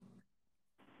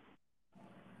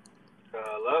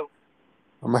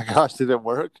Oh my gosh, did it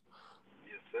work?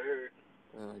 Yes, sir.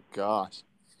 Oh my gosh.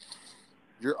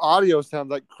 Your audio sounds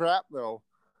like crap though.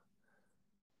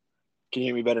 Can you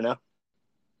hear me better now?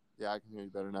 Yeah, I can hear you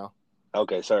better now.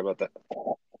 Okay, sorry about that.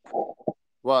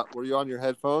 What? Were you on your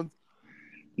headphones?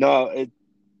 No, it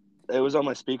was on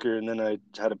my speaker, and then I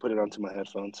had to put it onto my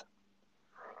headphones.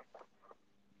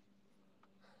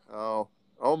 Oh.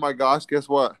 Oh my gosh, guess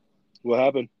what? What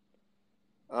happened?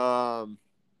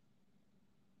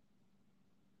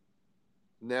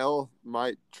 Nell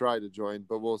might try to join,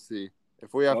 but we'll see.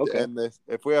 If we have to Okay. end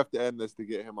this to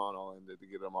get him on, I'll end it to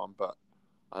get him on, but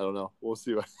I don't know. We'll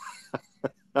see what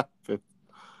happens.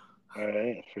 All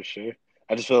right, for sure.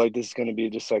 I just feel like this is gonna be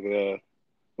just like a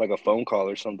phone call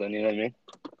or something. You know what I mean?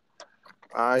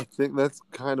 I think that's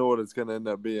kind of what it's gonna end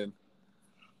up being.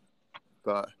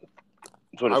 But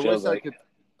That's what it I feels wish I like. could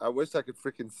I wish I could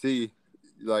freaking see,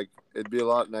 like, it'd be a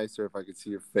lot nicer if I could see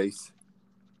your face.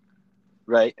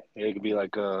 Right? It could be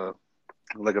like a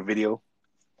video.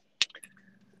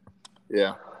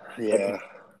 Yeah. Yeah.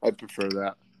 I'd prefer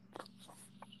that.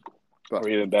 But Or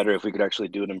even better if we could actually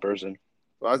do it in person.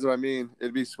 well, that's what I mean.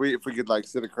 It'd be sweet if we could like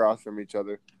sit across from each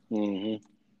other, Mm-hmm.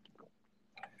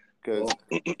 because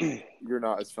Well, you're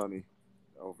not as funny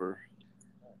over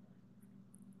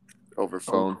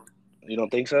phone. oh, you don't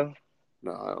think so?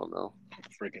 No, I don't know.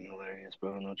 Freaking hilarious,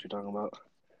 bro. I know what you're talking about.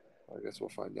 I guess we'll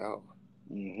find out.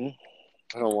 Mm-hmm.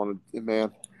 I don't want to,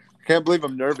 man. I can't believe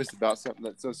I'm nervous about something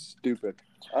that's so stupid.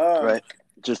 Right.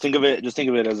 Just think of it. Just think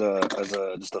of it as a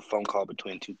just a phone call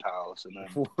between two pals, and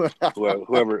then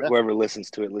whoever listens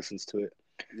to it.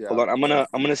 Yeah. Hold on. I'm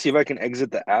gonna see if I can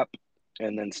exit the app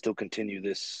and then still continue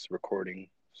this recording.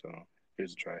 So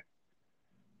here's a try.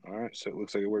 All right. So it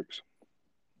looks like it works.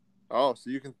 Oh, so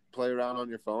you can play around on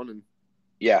your phone and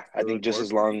Yeah, I still think just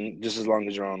record? as long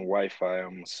as you're on Wi-Fi,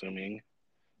 I'm assuming.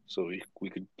 So we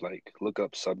could like look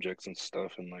up subjects and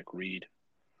stuff and like read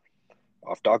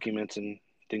off documents and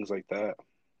things like that.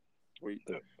 Wait.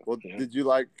 The- Well, yeah. did you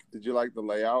like the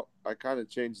layout? I kind of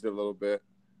changed it a little bit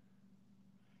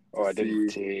Oh, to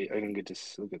see. I didn't get to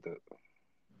look at that.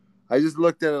 I just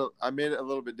looked at it. I made it a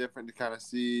little bit different to kind of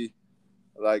see,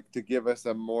 like, to give us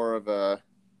a more of a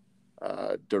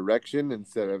direction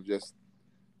instead of just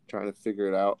trying to figure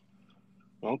it out.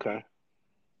 Okay.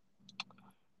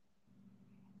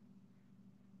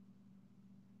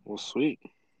 Well, sweet.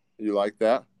 You like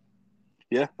that?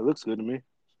 Yeah, it looks good to me.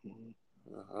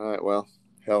 All right. Well,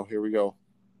 hell, here we go.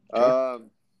 Okay. Um,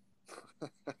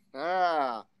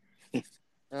 ah,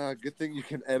 good thing you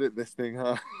can edit this thing,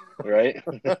 huh? Right.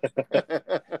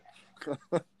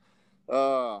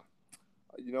 uh,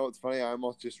 you know what's funny? I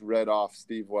almost just read off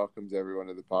Steve welcomes everyone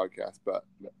to the podcast, but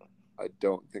I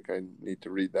don't think I need to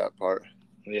read that part.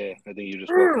 Yeah, I think you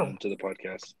just welcome them to the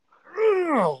podcast.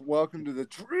 Welcome to the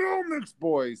Trail Mix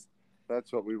Boys.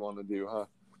 That's what we want to do, huh?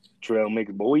 Trail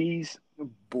Mix Boys.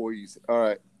 Boys. All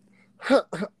right.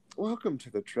 Welcome to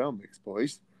the Trail Mix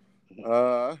Boys.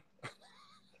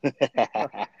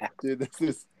 Dude, this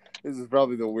is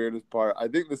probably the weirdest part. I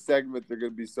think the segments are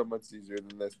going to be so much easier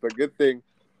than this, but good thing.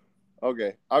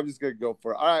 Okay, I'm just going to go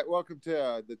for it. All right, welcome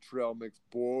to the Trail Mix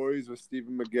Boys with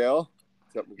Stephen Miguel.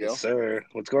 What's up, Yes, Miguel? sir.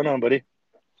 What's going on, buddy?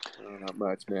 Not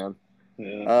much, man.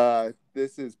 Yeah.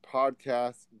 This is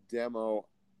podcast demo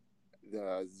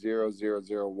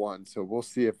 0001, so we'll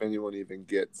see if anyone even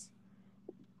gets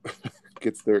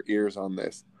their ears on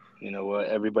this. You know what?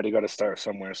 Everybody got to start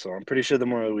somewhere, so I'm pretty sure the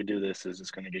more we do this, is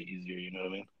it's going to get easier. You know what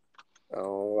I mean?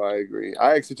 Oh, I agree.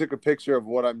 I actually took a picture of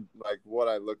what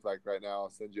I look like right now. I'll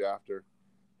send you after,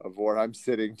 of where I'm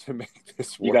sitting to make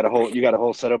this work. You got a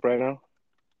whole setup right now?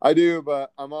 I do,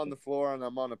 but I'm on the floor and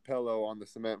I'm on a pillow on the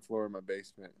cement floor in my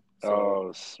basement.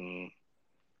 So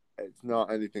it's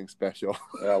not anything special.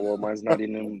 well, mine's not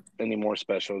even any more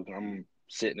special. I'm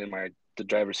sitting in the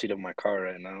driver's seat of my car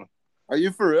right now. Are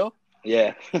you for real?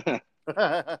 Yeah. Does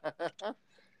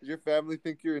your family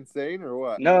think you're insane or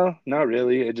what? No, not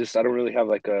really. I don't really have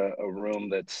like a room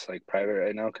that's like private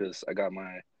right now because I got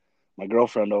my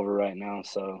girlfriend over right now,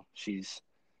 so she's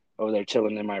over there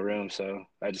chilling in my room. So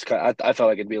I felt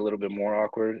like it'd be a little bit more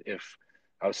awkward if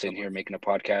I was sitting here making a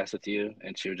podcast with you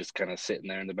and she was just kind of sitting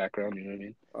there in the background. You know what I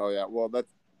mean? Oh yeah. Well,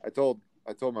 I told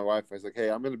my wife, I was like, hey,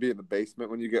 I'm going to be in the basement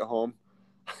when you get home.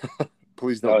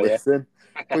 Please don't listen.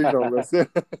 Please don't listen.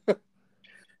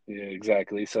 Yeah,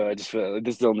 exactly. So I just feel like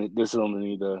this is the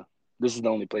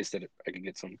only place that I can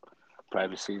get some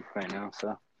privacy right now.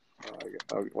 So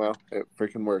well, it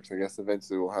freaking works. I guess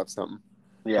eventually we'll have something.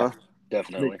 yeah, Huh?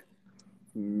 definitely.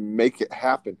 Make it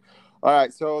happen. All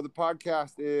right. So the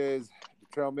podcast is the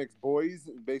Trail Mix Boys.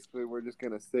 Basically, we're just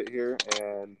gonna sit here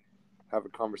and have a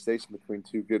conversation between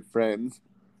two good friends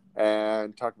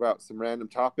and talk about some random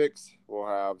topics. We'll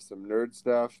have some nerd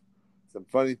stuff, some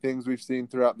funny things we've seen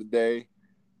throughout the day.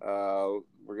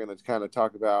 We're going to kind of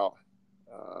talk about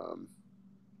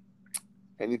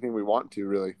anything we want to,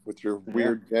 really, with your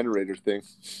weird generator thing.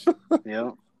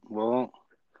 Yeah. Well,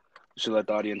 we should let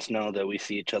the audience know that we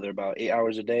see each other about 8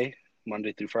 hours a day,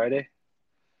 Monday through Friday.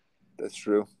 That's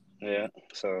true. Yeah.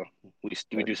 So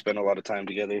we do spend a lot of time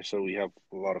together. So we have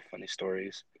a lot of funny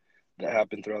stories that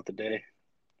happen throughout the day.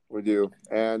 We do.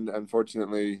 And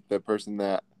unfortunately, the person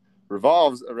that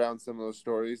revolves around some of those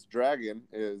stories, Dragon,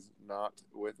 is not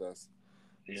with us.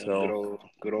 Yeah, so,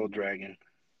 good old Dragon.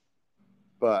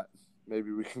 But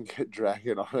maybe we can get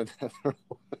Dragon on another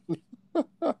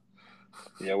one.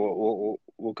 Yeah,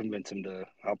 we'll convince him to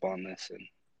hop on this and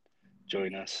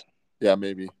join us. Yeah,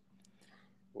 maybe.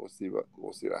 We'll see what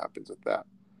happens with that.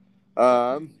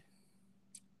 All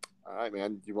right,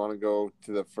 man. Do you want to go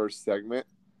to the first segment?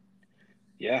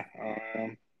 Yeah.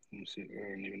 Let me see.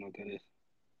 I don't even know what that is.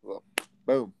 Well,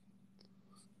 boom.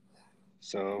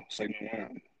 So segment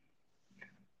 1.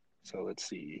 So let's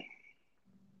see.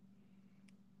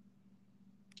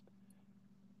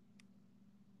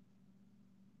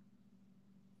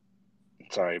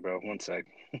 Sorry, bro. One sec.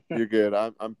 You're good.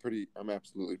 I'm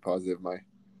absolutely positive my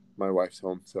wife's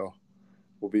home, so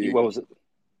we'll be. What was it?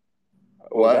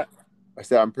 What was that? I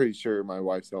said I'm pretty sure my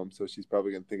wife's home, so she's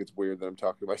probably gonna think it's weird that I'm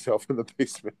talking to myself in the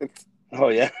basement. Oh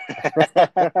yeah.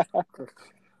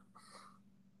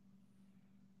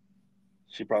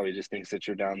 She probably just thinks that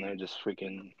you're down there just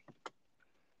freaking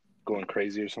going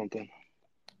crazy or something.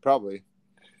 Probably.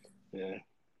 Yeah.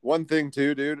 One thing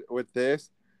too, dude, with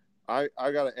this, I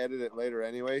gotta edit it later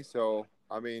anyway. So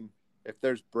I mean, if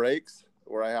there's breaks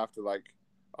where I have to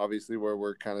obviously where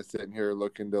we're kind of sitting here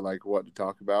looking to what to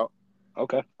talk about.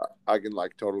 Okay. I can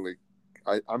totally.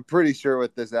 I'm pretty sure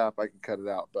with this app I can cut it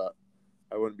out, but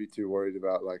I wouldn't be too worried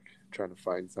about trying to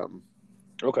find something.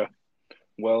 Okay.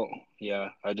 Well, yeah,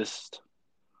 I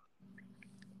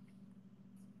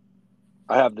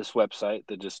have this website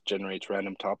that just generates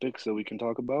random topics that we can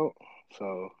talk about.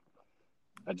 So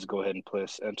I just go ahead and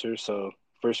press enter. So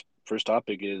first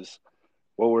topic is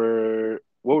what were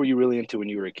you really into when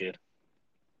you were a kid?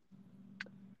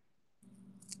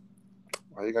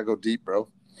 I think I go deep, bro.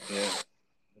 Yeah.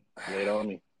 Lay it on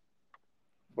me.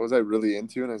 What was I really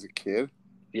into when I was a kid?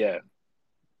 Yeah.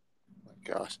 Oh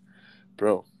my gosh,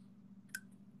 bro.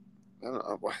 I don't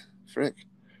know what frick.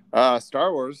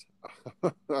 Star Wars.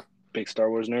 Big Star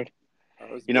Wars nerd.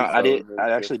 I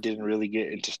actually didn't really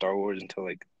get into Star Wars until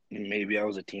maybe I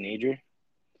was a teenager.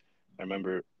 I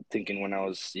remember thinking when I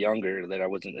was younger that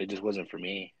it just wasn't for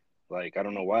me. I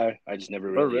don't know why. I just never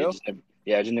really,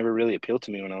 it just never really appealed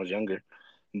to me when I was younger.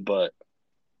 But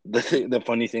the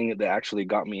funny thing that actually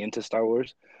got me into Star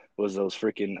Wars was those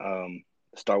freaking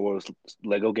Star Wars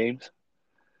Lego games.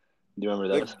 Do you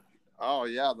remember those? Oh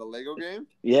yeah, the Lego game.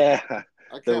 Yeah,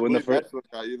 I can't believe that's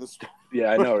what got you the Star Wars.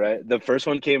 Yeah, I know, right? The first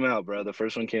one came out, bro. The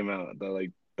first one came out,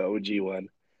 the OG one,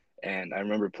 and I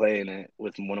remember playing it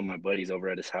with one of my buddies over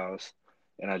at his house,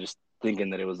 and I just thinking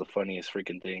that it was the funniest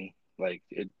freaking thing. I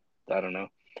don't know.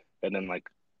 And then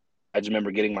I just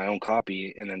remember getting my own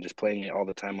copy and then just playing it all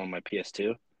the time on my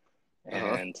PS2.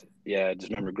 And yeah, I just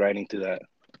remember grinding through that.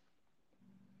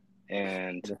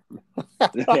 And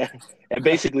yeah, it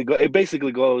basically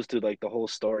goes to the whole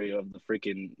story of the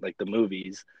freaking the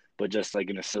movies, but just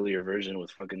in a sillier version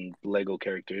with fucking Lego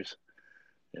characters.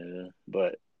 Yeah,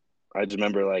 but I just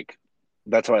remember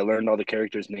that's how I learned all the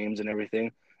characters' names and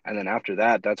everything. And then after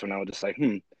that, that's when I was just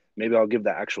maybe I'll give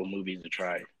the actual movies a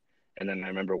try. And then I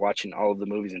remember watching all of the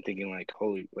movies and thinking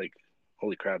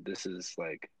holy crap, this is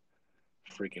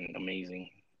freaking amazing.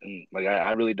 And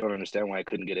I really don't understand why I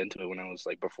couldn't get into it when I was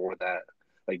before that.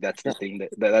 That's the thing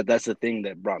that's the thing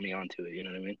that brought me onto it. You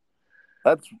know what I mean?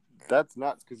 That's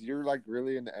nuts because you're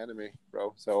really into anime,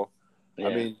 bro. So yeah.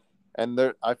 I mean,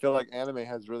 and I feel like anime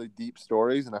has really deep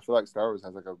stories, and I feel like Star Wars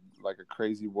has a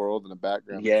crazy world and a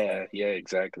background. Yeah,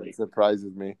 exactly. It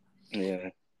surprises me. Yeah,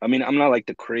 I mean, I'm not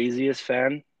the craziest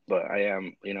fan, but I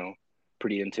am,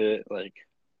 pretty into it.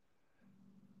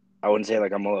 I wouldn't say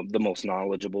I'm the most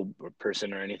knowledgeable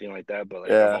person or anything like that,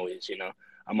 but I'm always,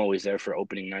 I'm always there for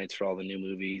opening nights for all the new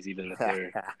movies, even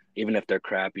if they're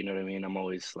crap. You know what I mean? I'm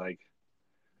always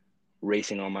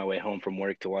racing on my way home from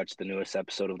work to watch the newest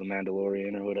episode of The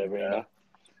Mandalorian or whatever. Yeah, you know?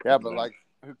 Yeah, but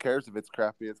who cares if it's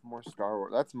crappy? It's more Star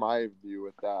Wars. That's my view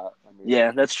with that. I mean,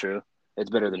 yeah, that's true.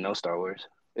 It's better than no Star Wars.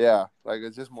 Yeah,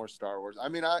 it's just more Star Wars. I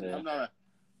mean, I'm not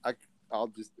I'll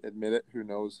just admit it. Who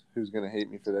knows who's gonna hate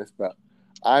me for this? But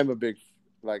I'm a big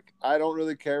Like, I don't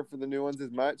really care for the new ones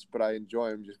as much, but I enjoy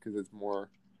them just because it's more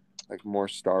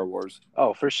Star Wars.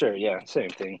 Oh, for sure. Yeah, same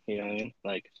thing. You know what I mean?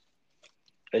 Like,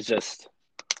 it's just,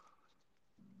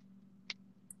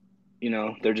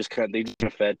 they're just they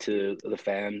just fed to the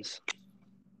fans.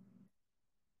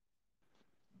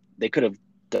 They could have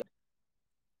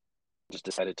just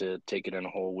decided to take it in a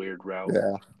whole weird route,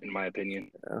 Yeah. in my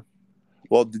opinion. Yeah.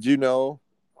 Well, did you know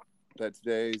that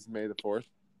today's May the 4th?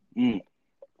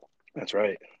 That's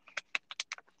right.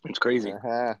 It's crazy.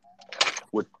 Uh-huh.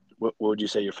 What would you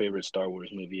say your favorite Star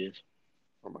Wars movie is?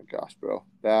 Oh my gosh, bro.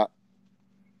 Back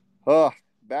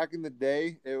in the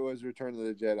day, it was Return of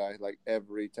the Jedi, like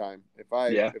every time. If I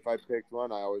Yeah. picked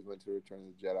one, I always went to Return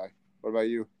of the Jedi. What about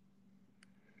you?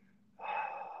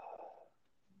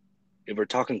 If we're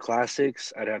talking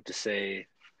classics, I'd have to say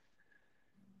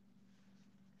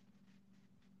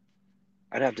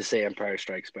Empire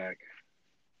Strikes Back.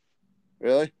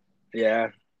 Really? Yeah,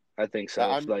 I think so.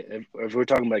 I'm If we're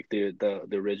talking like the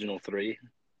original three,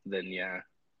 then yeah.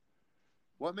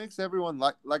 What makes everyone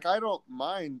like I don't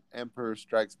mind Emperor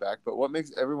Strikes Back, but what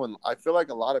makes everyone I feel like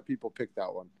a lot of people pick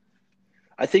that one.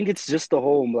 I think it's just the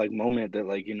whole like moment that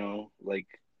like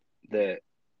that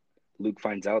Luke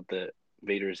finds out that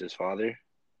Vader is his father.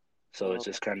 So it's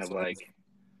Oh, just that kind makes of sense. like,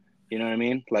 you know what I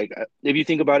mean? Like if you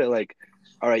think about it, like,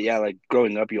 all right, yeah, like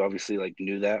growing up, you obviously like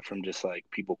knew that from just like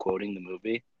people quoting the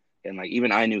movie, and like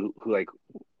even I knew who like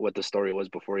what the story was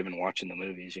before even watching the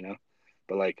movies,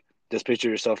 But like just picture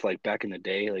yourself like back in the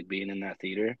day, like being in that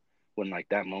theater when like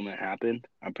that moment happened.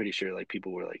 I'm pretty sure like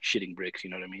people were like shitting bricks. You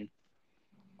know what I mean?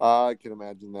 I can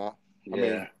imagine that. I mean,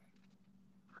 Yeah,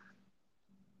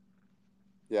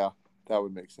 yeah, that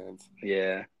would make sense.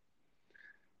 yeah.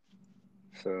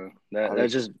 So I mean,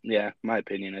 that's just my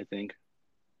opinion. I think.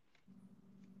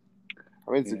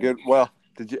 it's a Yeah. good. Well,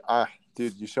 did you?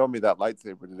 Dude, you showed me that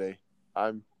lightsaber today.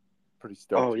 I'm pretty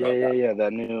Oh stoked yeah, about yeah, that.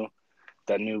 yeah.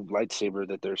 That new lightsaber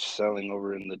that they're selling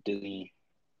over in the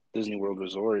Disney World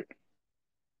Resort.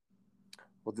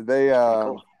 Well, did they It's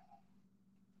pretty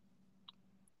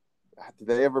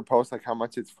cool. ever post like how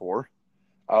much it's for?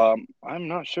 I'm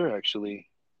not sure actually.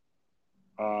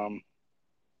 Um,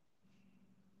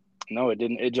 no, it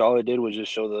didn't. All it did was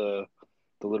just show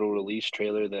the little release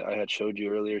trailer that I had showed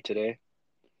you earlier today,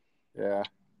 Yeah.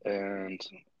 and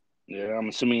yeah, I'm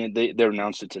assuming they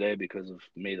announced it today because of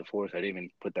May the 4th. I didn't even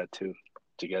put that two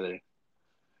together,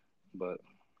 but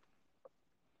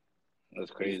that's I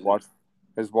just crazy.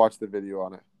 watched the video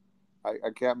on it.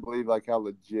 I can't believe like how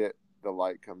legit the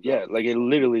light comes Yeah, out. like it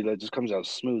literally like just comes out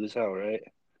smooth as hell, right?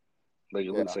 Like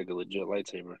it looks Yeah. like a legit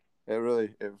lightsaber. It really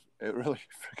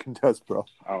freaking does, bro.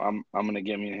 I'm gonna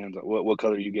get me a hands on. What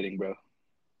color are you getting, bro?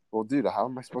 Well, dude, how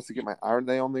am I supposed to get my? Aren't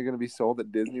they only going to be sold at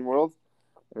Disney World,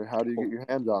 or how do you get We'll, your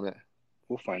hands on it?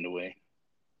 we'll find a way.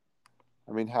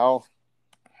 I mean, how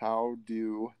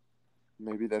do?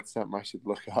 Maybe that's something I should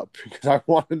look up because I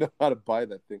want to know how to buy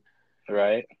that thing.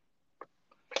 Right?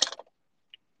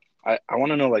 I want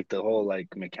to know like the whole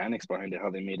like mechanics behind it, how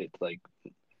they made it like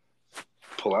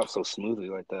pull out so smoothly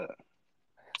like that.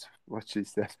 What she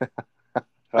said.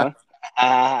 Huh?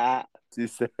 Ah, She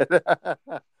said. uh,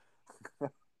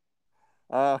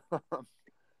 I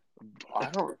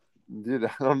don't, dude.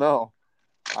 I don't know.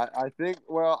 I think.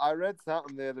 Well, I read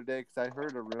something the other day because I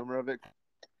heard a rumor of it.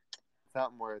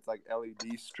 Something where it's like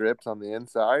LED strips on the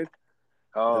inside,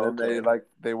 and oh, then okay.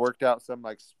 they worked out some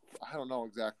like I don't know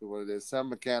exactly what it is. Some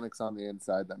mechanics on the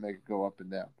inside that make it go up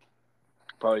and down.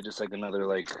 Probably just like another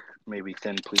like maybe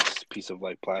thin piece of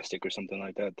like plastic or something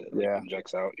like that that like Yeah,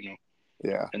 injects out.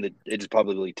 yeah. And it just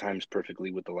probably times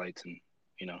perfectly with the lights and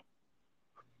you know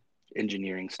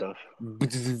engineering stuff. Yeah.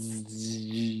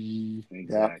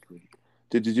 Exactly.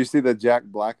 Did you see the Jack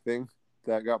Black thing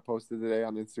that got posted today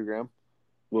on Instagram?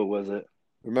 What was it?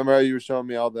 Remember how you were showing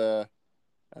me all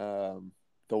um,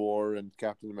 the war and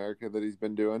Captain America that he's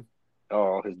been doing?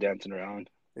 Oh, his dancing around.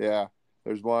 Yeah.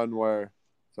 There's one where,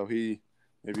 so maybe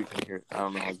you can hear. I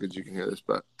don't know how good you can hear this,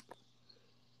 but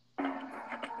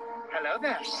hello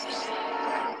there.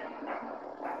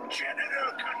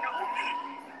 General Kenobi.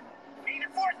 May the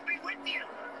force be with you.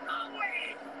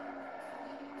 Always.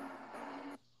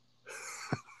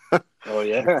 Oh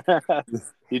yeah.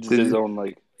 He just did did his you? own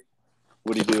like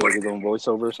what do you do like his own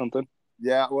voiceover or something?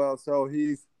 Yeah. Well, so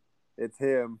it's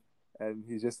him, and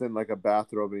he's just in like a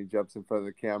bathrobe, and he jumps in front of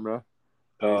the camera,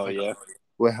 and he's Oh like, yeah.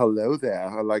 "Well, hello there,"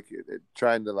 or like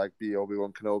trying to like be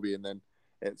Obi-Wan Kenobi, and then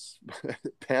it's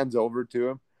pans over to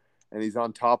him, and he's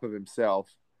on top of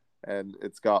himself, and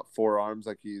it's got four arms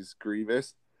like he's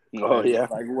Grievous, Oh and yeah.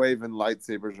 he's like waving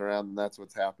lightsabers around, and that's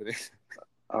what's happening.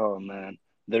 Oh man.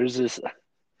 There's this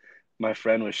my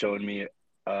friend was showing me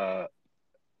a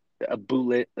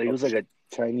bootleg. Like, it was like a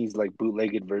Chinese like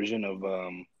bootlegged version of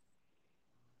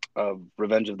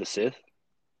Revenge of the Sith.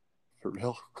 For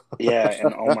real? Yeah,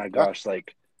 and oh my gosh,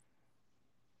 like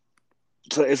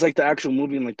so it's like the actual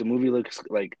movie, and like the movie looks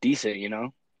like decent, you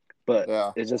know, but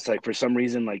Yeah. it's just like for some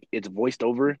reason like it's voiced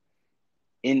over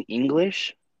in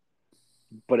English,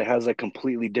 but it has like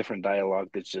completely different dialogue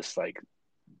that's just like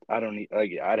I don't need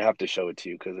like I'd have to show it to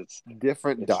you because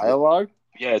Different it's dialogue?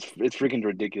 yeah it's freaking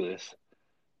ridiculous.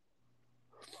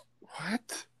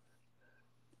 What?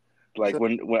 Like So,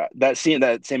 when that scene,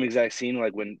 that same exact scene,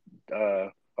 like when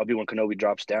Obi-Wan Kenobi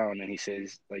drops down and he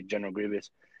says like General Grievous,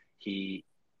 he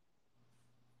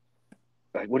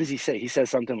like what does he say? He says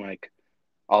something like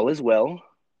all is well.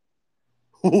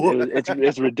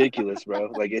 It's ridiculous,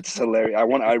 bro. Like it's hilarious.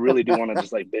 I really do want to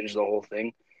just like binge the whole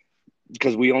thing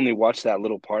because we only watched that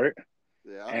little part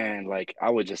yeah. and like I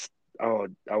was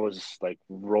like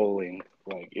rolling.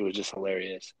 Like it was just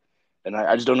hilarious. And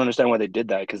I just don't understand why they did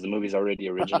that because the movie's already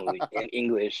originally in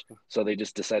English, so they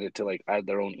just decided to like add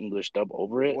their own English dub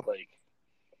over it, like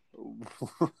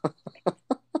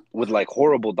with like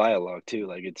horrible dialogue too.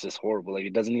 Like it's just horrible. Like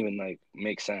it doesn't even like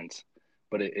make sense,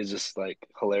 but it is just like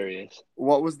hilarious.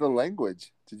 What was the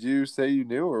language? Did you say you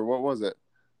knew, or what was it?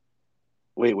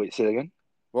 Wait, say that again.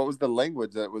 What was the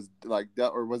language that was like,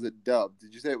 or was it dubbed?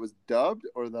 Did you say it was dubbed,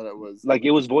 or that it was? Like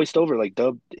it was voiced over, like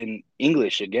dubbed in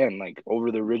English again, like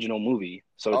over the original movie.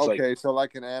 So it's like Okay, so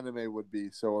like an anime would be,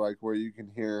 so like where you can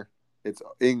hear it's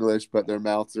English, but their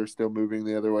mouths are still moving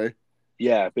the other way.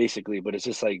 yeah, basically, but it's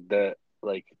just like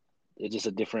like it's just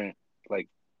a different like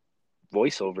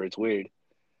voiceover. It's weird.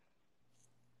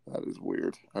 That is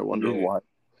weird. I wonder Yeah.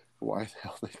 why the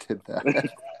hell they did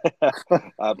that.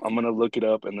 I'm gonna look it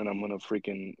up and then I'm gonna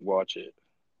freaking watch it.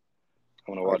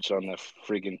 I'm gonna Like, watch it on the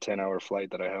freaking 10-hour flight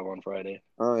that I have on Friday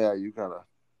oh yeah, you gotta.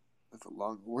 That's a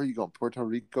long. Where are you going? Puerto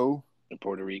Rico? in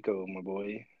Puerto Rico, my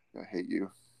boy. I hate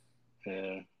you.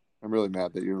 Yeah, I'm really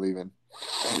mad that you're leaving.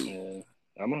 yeah.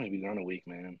 I'm gonna be gone a week,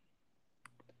 man.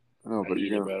 I know, I but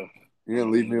need it, bro. you're gonna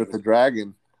I leave me need with it. the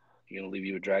dragon. You gonna leave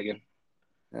you a dragon?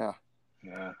 Yeah.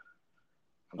 Yeah.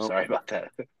 I'm Oh, sorry about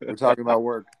that. we're talking about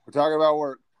work. We're talking about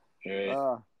work. Right.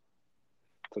 Uh,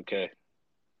 It's okay.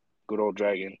 Good old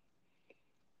dragon.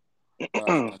 that's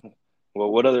fine. Well,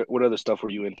 what other stuff were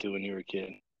you into when you were a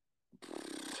kid?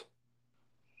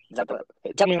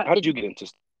 Tell me, how did you get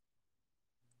into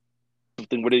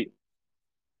something? What did you,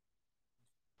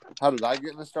 How did I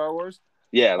get into Star Wars?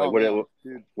 yeah, like Oh man, what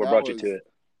dude, what that brought you was to it?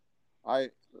 I.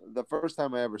 The first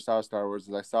time I ever saw Star Wars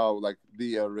is I saw like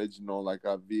the original, like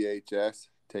a VHS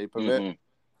tape of it.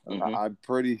 Mm-hmm. Mm-hmm. I'm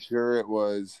pretty sure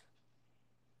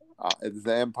it's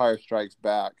The Empire Strikes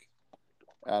Back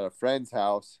at a friend's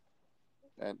house.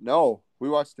 And no, we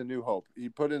watched A New Hope. He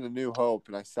put in A New Hope,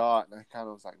 and I saw it, and I kind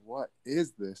of was like, "What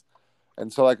is this?"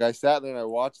 And so, like, I sat there and I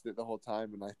watched it the whole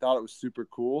time, and I thought it was super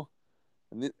cool.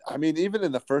 And I mean, even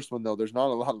in the first one, though, there's not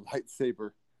a lot of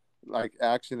lightsaber like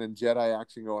action and Jedi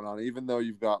action going on. Even though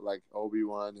you've got like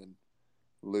Obi-Wan and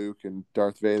Luke and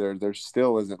Darth Vader, there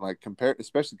still isn't like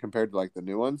especially compared to like the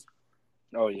new ones.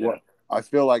 Oh yeah. What I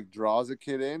feel like draws a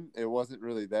kid in, it wasn't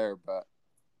really there, but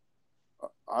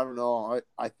I don't know.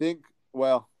 I think,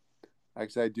 well,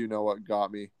 actually, I do know what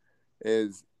got me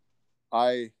is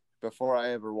before I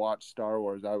ever watched Star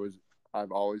Wars,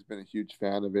 I've always been a huge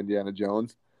fan of Indiana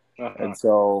Jones, Uh-huh. and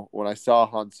so when I saw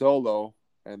Han Solo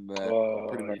and that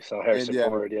pretty Oh, much you saw Harrison Indiana,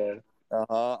 Ford, yeah.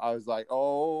 I was like,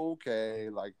 oh, okay,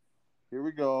 like here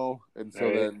we go, and so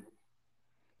Right.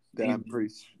 then I'm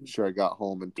pretty sure I got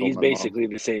home and told He's my mom. basically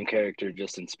the same character,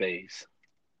 just in space.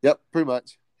 Yep, pretty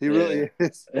much. He really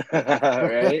is.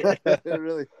 Right? It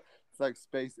really, it's like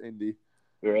space indie.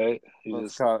 Right?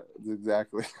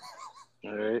 Exactly.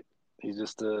 Right? He's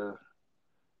just a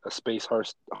space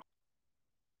horse.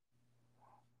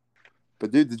 But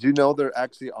dude, did you know they're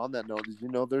actually on that note? Did you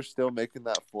know they're still making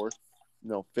that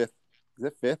fifth? Is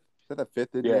it fifth? Is that the fifth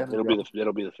Yeah, Indiana it'll Jones?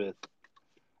 be the fifth.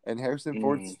 And Harrison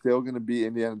Ford's still going to be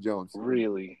Indiana Jones.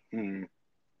 Really?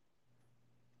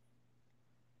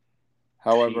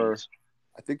 However, Jeez.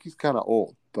 I think he's kind of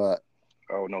old. But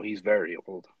Oh no, he's very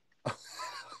old.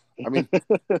 I mean,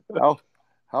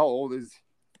 how old is?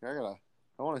 I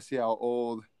want to see how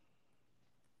old.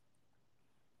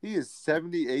 He is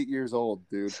 78 years old,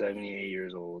 dude. 78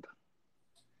 years old.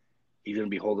 He's gonna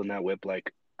be holding that whip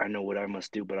like, I know what I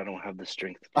must do, but I don't have the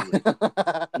strength to do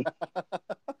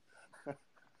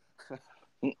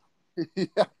it.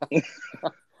 Yeah.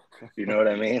 You know what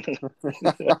I mean?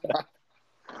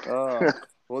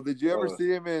 Well, did you ever see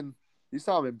him in? You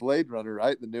saw him in Blade Runner,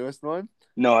 right? The newest one.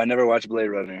 No, I never watched Blade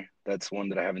Runner. That's one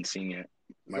that I haven't seen yet.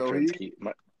 My So friends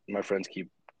My friends keep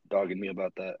dogging me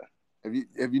about that.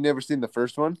 Have you never seen the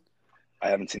first one? I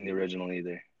haven't seen the original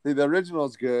either. See, the original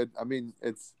is good. I mean,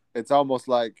 it's almost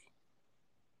like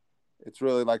it's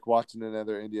really like watching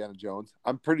another Indiana Jones.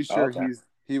 I'm pretty sure Okay.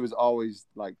 he was always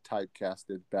like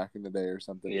typecasted back in the day or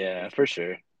something. Yeah, for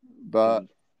sure. But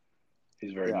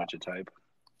He's very yeah. much a type.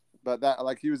 But that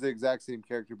like he was the exact same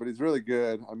character, but he's really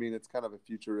good. I mean, it's kind of a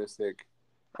futuristic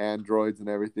androids and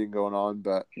everything going on,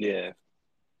 but Yeah.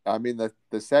 I mean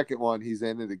the second one he's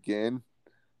in it again,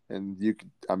 and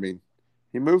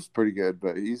he moves pretty good,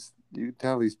 but you can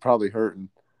tell he's probably hurting.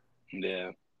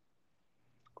 Yeah.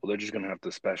 Well, they're just gonna have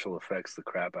to special effects the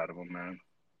crap out of him, man.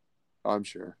 I'm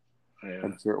sure. Yeah.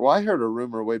 I'm sure. Well, I heard a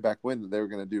rumor way back when that they were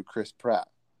going to do Chris Pratt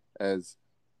as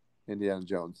Indiana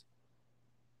Jones.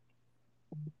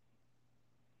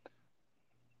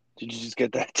 Did you just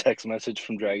get that text message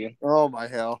from Dragon? Oh my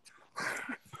hell!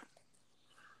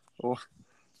 Oh,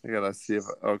 I gotta see if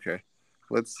okay.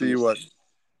 Let's see what.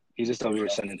 He just told me we're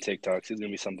sending TikToks. It's gonna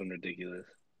be something ridiculous.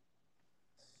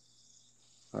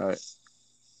 All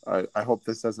right. I hope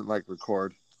this doesn't like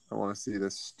record. I want to see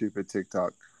this stupid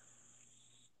TikTok.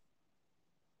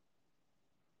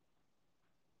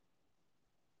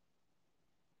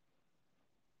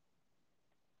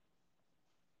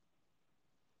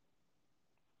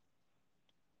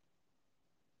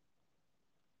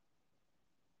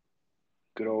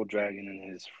 Good old Dragon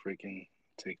and his freaking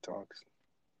TikToks.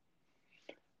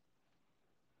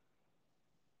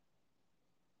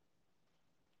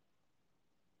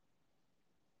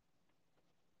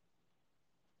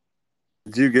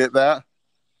 Did you get that?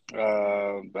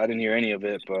 I didn't hear any of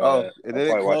it, but Oh, it I'll didn't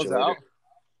probably watch close it later. out.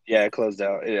 Yeah, it closed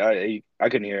out. I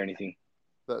couldn't hear anything.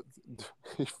 That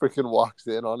he freaking walks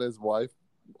in on his wife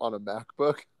on a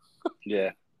MacBook.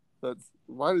 Yeah.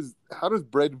 How does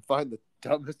Braden find the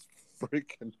dumbest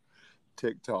freaking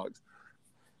TikToks?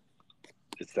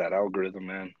 It's that algorithm,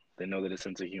 man. They know that his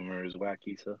sense of humor is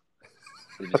wacky, so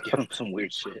they just give him some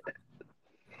weird shit.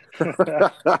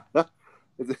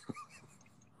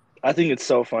 I think it's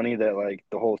so funny that like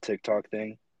the whole TikTok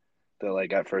thing, that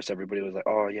like at first everybody was like,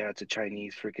 "Oh yeah, it's a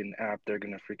Chinese freaking app. They're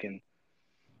gonna freaking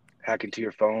hack into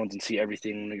your phones and see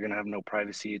everything. You're gonna have no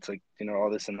privacy. It's like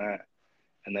all this and that."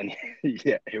 And then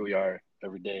yeah, here we are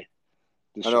every day,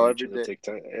 just I know showing every each other day.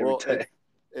 TikTok every Well, day.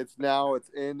 it's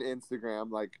in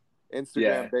Instagram. Like Instagram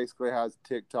Yeah. basically has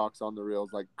TikToks on the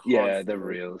reels, like Yeah, the constantly.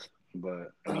 reels,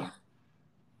 but I mean,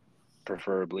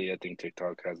 preferably, I think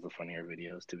TikTok has the funnier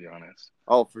videos. To be honest.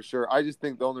 Oh, for sure. I just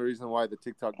think the only reason why the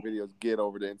TikTok videos get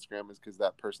over to Instagram is because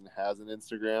that person has an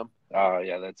Instagram. Oh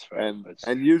yeah, that's right.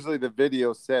 And usually the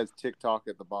video says TikTok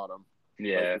at the bottom.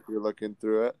 Yeah, like if you're looking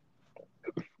through it.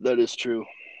 that is true.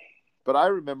 But I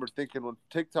remember thinking when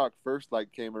TikTok first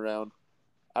like came around,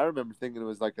 I remember thinking it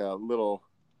was like a little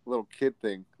kid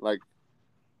thing. Like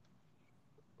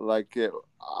it.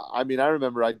 I mean, I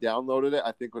remember I downloaded it.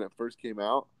 I think when it first came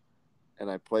out, and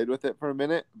I played with it for a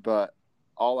minute, but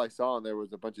all I saw in there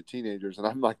was a bunch of teenagers, and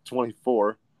I'm like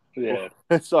 24. Yeah.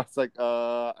 So it's like,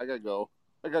 I gotta go.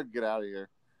 I gotta get out of here.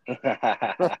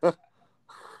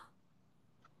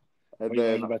 Why are you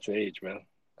lying about your age, bro?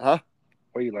 Huh?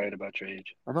 Why are you lying about your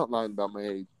age? I'm not lying about my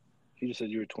age. You just said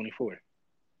you were 24.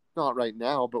 Not right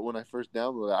now, but when I first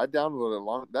downloaded it, I downloaded it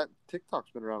long. That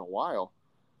TikTok's been around a while.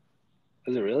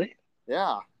 Is it really?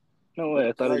 Yeah. No way.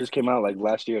 I thought it just came out like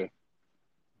last year.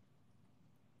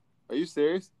 Are you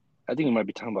serious? I think you might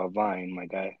be talking about Vine, my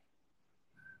guy.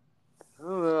 I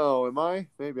don't know. Am I?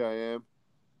 Maybe I am.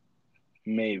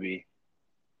 Maybe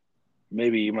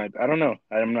you might. I don't know.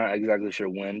 I'm not exactly sure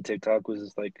when TikTok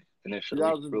was like initially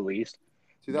released.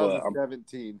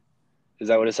 2017. Is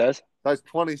that what it says? That's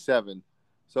 27.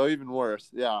 So even worse.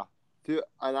 Yeah.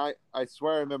 And I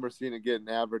swear I remember seeing it getting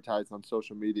advertised on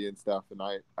social media and stuff, and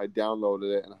I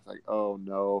downloaded it and I was like, oh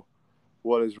no,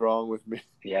 what is wrong with me?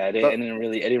 Yeah, it didn't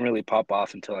really pop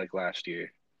off until like last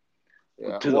year.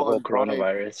 Yeah. To the whole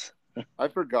coronavirus. I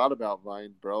forgot about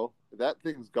Vine, bro. That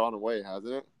thing's gone away,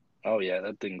 hasn't it? Oh yeah,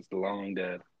 that thing's long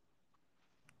dead.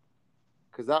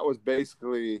 Because that was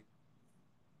basically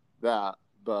that,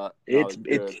 but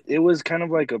it was kind of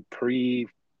like a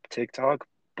pre-TikTok,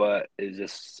 but it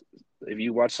just, if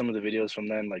you watch some of the videos from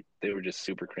then, like they were just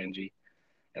super cringy,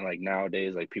 and like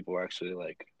nowadays, like people actually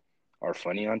like are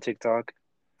funny on TikTok,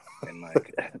 and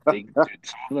like dude,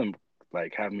 some of them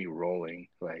like have me rolling,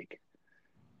 like.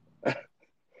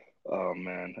 Oh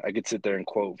man, I could sit there and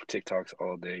quote TikToks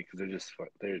all day because they're just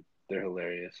they're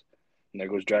hilarious. And there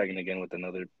goes Dragon again with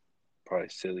another probably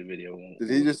silly video. Did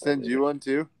he just send you one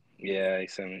too? Yeah, he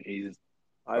sent me.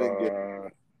 I didn't get. I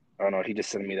don't know. He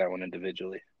just sent me that one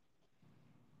individually.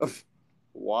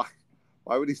 Why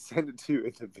Why would he send it to you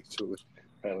individually?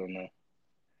 I don't know.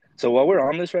 So while we're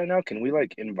on this right now, can we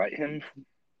like invite him,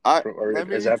 or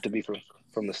does it have to be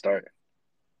from the start?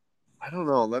 I don't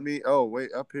know. Let me. Oh,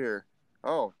 wait, up here.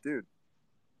 Oh, dude,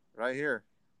 right here.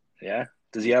 Yeah.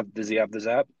 Does he have the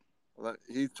Zap?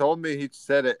 He told me he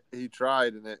said it. He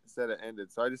tried and it said it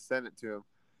ended. So I just sent it to him.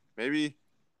 Maybe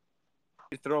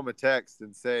you throw him a text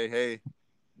and say, "Hey."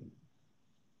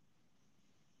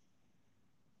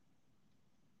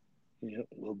 Yep,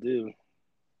 we'll do.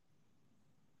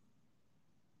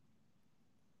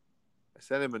 I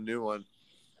sent him a new one.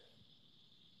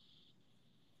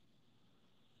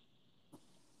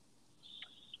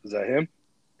 Is that him? Is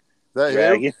that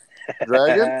Dragon. him?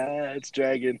 Dragon? It's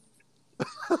Dragon.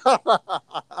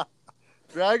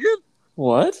 Dragon?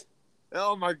 What?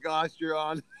 Oh my gosh, you're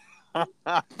on.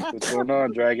 What's going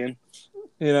on, Dragon?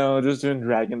 You know, just doing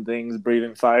dragon things,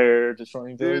 breathing fire,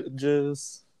 destroying Dude.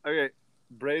 villages. Okay,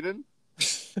 Braden.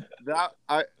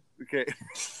 Okay.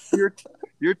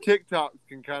 Your TikToks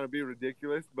can kind of be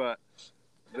ridiculous, but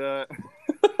the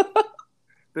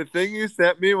thing you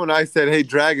sent me when I said, "Hey,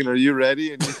 Dragon, are you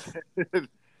ready?" and you said,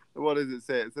 what does it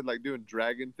say? It said like doing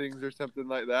dragon things or something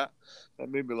like that. That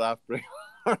made me laugh pretty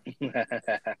hard.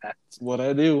 It's what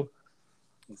I do.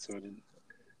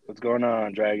 What's going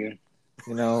on, Dragon?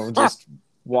 You know, just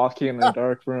walking in a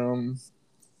dark room.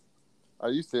 Are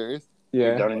you serious?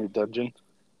 You're Yeah. down in your dungeon?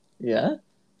 Yeah?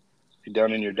 You're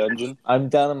down in your dungeon? I'm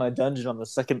down in my dungeon on the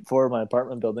second floor of my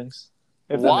apartment buildings.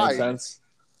 If that Why? makes sense.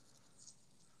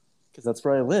 Because that's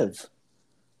where I live.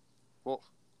 Well,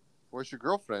 where's your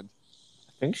girlfriend?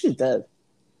 I think she's dead.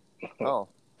 Oh,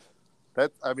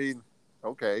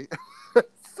 okay.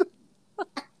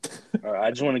 All right, I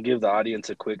just want to give the audience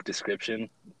a quick description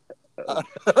of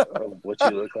what you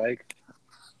look like.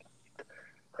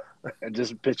 And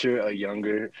just picture a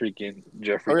younger freaking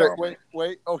Jeffrey Okay, Dahmer.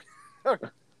 wait.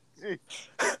 Okay.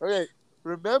 Okay.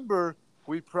 Remember,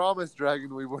 we promised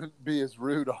Dragon we wouldn't be as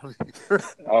rude on here.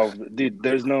 Oh, dude,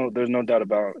 there's no doubt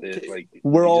about it. Like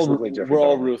We're you just all look like Jeffrey we're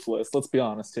all Dahmer. ruthless. Let's be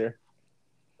honest here.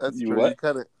 That's You true.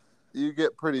 what? You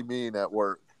get pretty mean at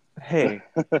work. Hey,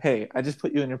 I just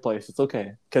put you in your place. It's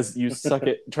okay. Because you suck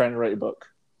at trying to write a book.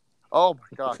 Oh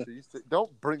my gosh!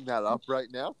 Don't bring that up right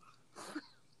now.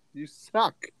 You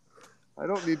suck. I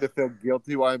don't need to feel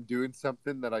guilty while I'm doing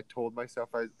something that I told myself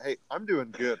I'm doing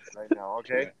good right now,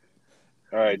 okay?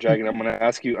 All right, Dragon, I'm gonna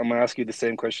ask you the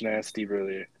same question I asked Steve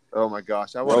earlier. Oh my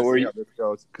gosh, I What want were to see you- how this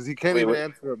goes because he can't Wait, even what-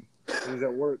 answer him. He's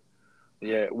at work.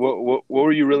 Yeah, what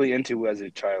were you really into as a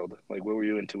child? Like, what were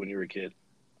you into when you were a kid?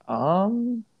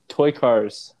 Toy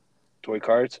cars. Toy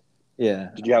cars? Yeah.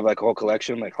 Did you have like a whole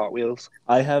collection, like Hot Wheels?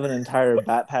 I have an entire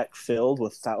backpack filled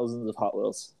with thousands of Hot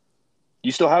Wheels.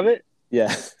 You still have it?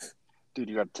 Yeah. Dude,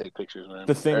 you got to take pictures, man.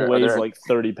 The thing Are weighs there- like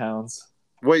 30 pounds.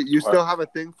 Wait, you still have a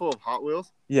thing full of Hot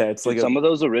Wheels? Yeah, it's Dude, like some of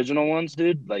those original ones,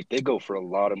 dude, like they go for a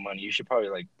lot of money. You should probably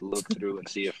like look through and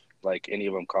see if like any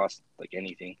of them cost like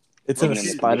anything, it's in a even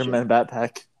in the Spider-Man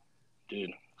backpack.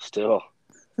 dude. Still,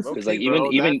 because like Low-key,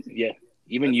 bro, even that's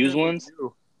used good for ones,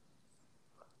 you.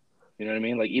 you know what I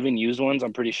mean? Like even used ones,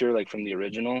 I'm pretty sure like from the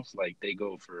originals, like they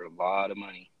go for a lot of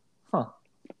money. Huh.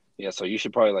 Yeah, so you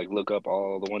should probably like look up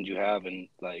all the ones you have and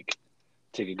like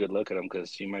take a good look at them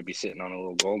because you might be sitting on a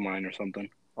little gold mine or something.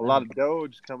 A lot of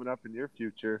Doge coming up in your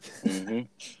future. Mm-hmm.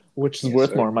 Which is Yes, worth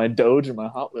sir. more, my Doge or my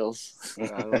Hot Wheels? I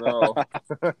don't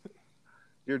know.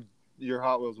 Your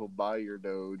Hot Wheels will buy your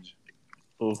Doge.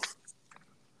 Oof.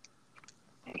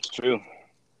 It's true.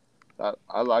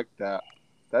 I like that.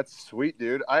 That's sweet,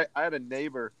 dude. I had a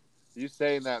neighbor. You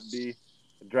saying that, B?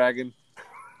 Dragon.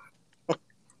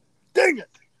 Dang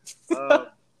it!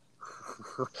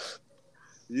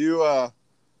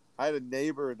 I had a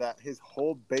neighbor that his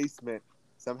whole basement,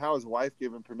 somehow his wife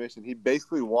gave him permission. He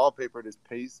basically wallpapered his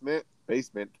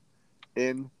basement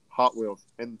in Hot Wheels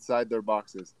inside their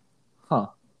boxes. Huh.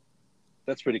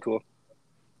 That's pretty cool.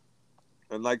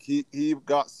 And like he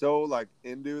got so like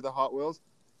into the Hot Wheels,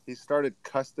 he started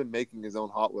custom making his own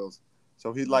Hot Wheels.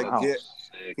 So he'd like Wow. Sick.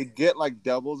 he'd get like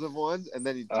doubles of ones, and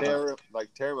then he'd tear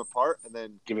them apart, and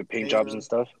then Give it paint Paint jobs them. and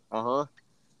stuff.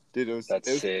 dude, it was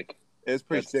Sick. it was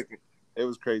pretty That's- sick. It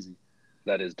was crazy.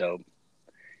 That is dope.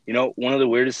 You know, one of the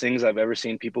weirdest things I've ever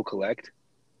seen people collect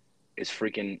is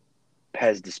freaking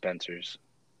Pez dispensers.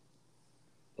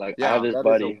 Like I have this that is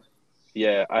buddy.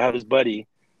 Yeah, I have this buddy.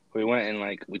 We went and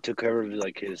like we took care of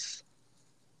like he was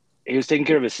taking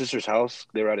care of his sister's house.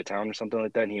 They were out of town or something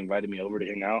like that, and he invited me over to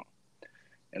hang out.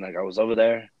 And like I was over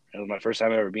there. It was my first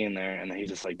time ever being there, and then he's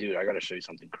just like, dude, I gotta show you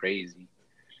something crazy.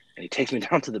 And he takes me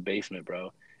down to the basement,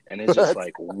 bro. And it's just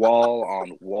like wall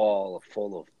on wall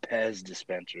full of Pez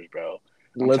dispensers, bro.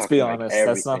 Let's be talking, like, honest.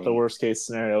 That's not the everything. worst case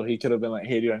scenario. He could have been like,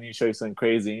 "Hey, dude, I need to show you something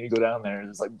crazy." And you go down there, and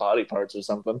it's like body parts or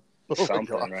something. Oh my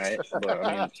Something, God. right? But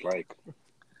I mean, like,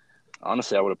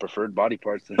 honestly, I would have preferred body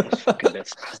parts than those fucking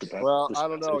dispensers. Well, I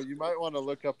don't know. You might want to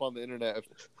look up on the internet if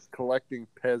collecting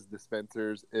Pez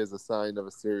dispensers is a sign of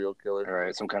a serial killer. All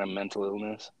right, some kind of mental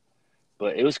illness.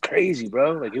 But it was crazy,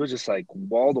 bro. Like, it was just like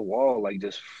wall to wall, like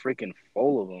just freaking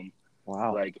full of them.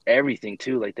 Wow. Like everything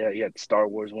too, like that. He had Star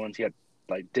Wars ones. He had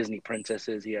like Disney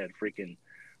princesses. He had freaking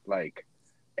like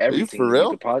everything. for that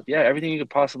real? You could yeah, everything you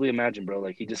could possibly imagine, bro.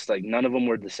 Like he just like none of them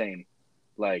were the same.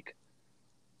 Like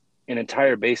an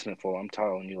entire basement full. I'm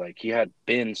telling you, like he had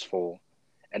bins full,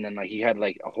 and then like he had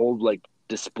like a whole like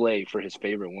display for his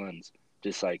favorite ones.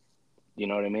 Just like, you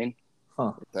know what I mean?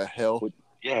 What the hell?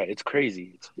 Yeah, it's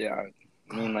crazy. Yeah,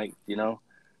 I mean, like,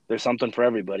 there's something for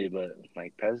everybody, but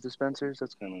like Pez dispensers,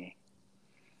 that's gonna.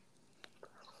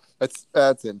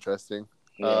 That's interesting.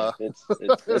 Yeah,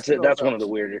 that's one of the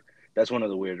weirder. That's one of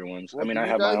the weirder ones. Well, I mean, do I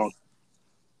you have my guys- own.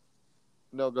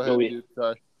 No, go ahead, dude.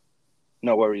 Sorry.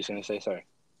 No, what were you gonna say? Sorry.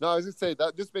 No, I was gonna say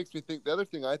that just makes me think. The other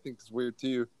thing I think is weird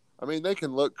too. I mean, they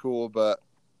can look cool, but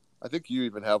I think you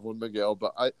even have one, Miguel.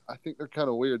 But I think they're kind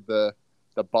of weird. The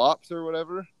bops or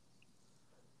whatever.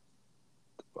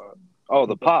 Oh,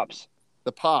 the pops.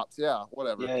 The pops, yeah,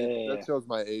 whatever. Yeah. That shows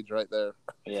my age right there.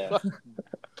 Yeah.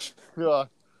 Yeah.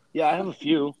 Yeah, I have a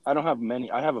few. I don't have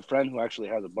many. I have a friend who actually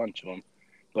has a bunch of them,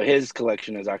 but his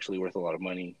collection is actually worth a lot of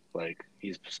money. Like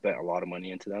he's spent a lot of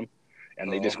money into them,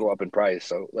 and they just go up in price.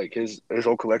 So like his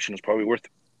whole collection is probably worth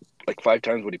like 5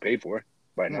 times what he paid for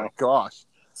by Oh now. my gosh.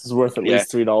 This is worth at Yeah.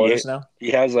 least $3 now.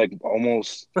 He has like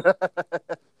almost.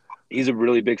 He's a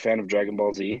really big fan of Dragon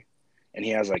Ball Z, and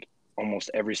he has like almost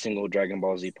every single Dragon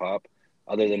Ball Z pop,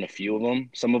 other than a few of them.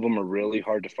 Some of them are really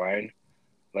hard to find.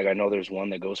 Like I know there's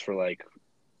one that goes for like,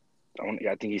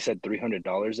 I think he said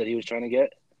 $300 that he was trying to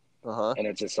get, and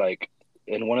it's just like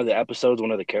in one of the episodes,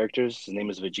 one of the characters, his name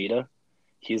is Vegeta.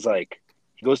 He's like,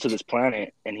 he goes to this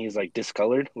planet and he's like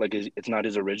discolored, like it's not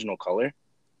his original color.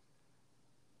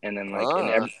 And then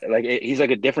like he's like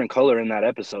a different color in that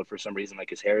episode for some reason. Like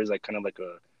his hair is like kind of like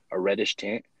a reddish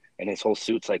tint, and his whole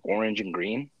suit's like orange and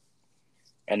green.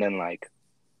 And then like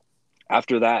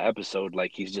after that episode,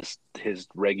 like he's just his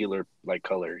regular like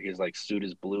color. His like suit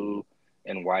is blue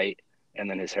and white, and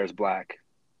then his hair's black.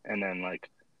 And then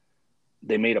like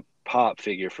they made a pop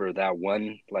figure for that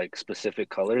one like specific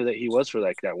color that he was for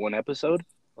like that one episode.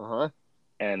 And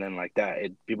then like that,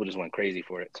 people just went crazy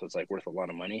for it. So it's like worth a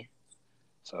lot of money.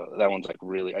 So that one's like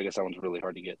really, I guess that one's really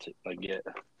hard to get.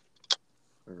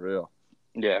 For real.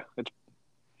 Yeah,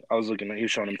 I was looking at, he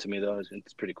was showing them to me though.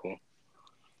 It's pretty cool.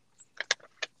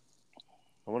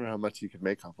 I wonder how much you could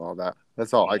make off all that.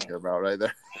 That's all I care about right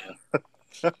there.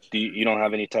 Do you don't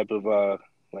have any type of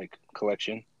like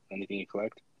collection? Anything you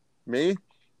collect? Me?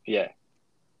 Yeah.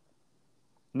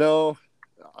 No.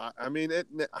 I mean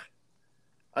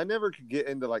I never could get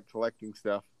into like collecting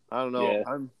stuff. I don't know.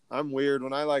 Yeah. I'm weird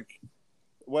when I like.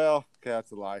 Well, okay,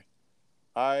 that's a lie.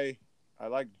 I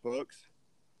like books,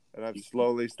 and I've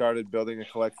slowly started building a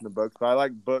collection of books. But I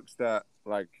like books that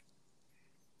like.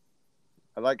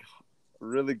 I like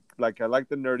really like I like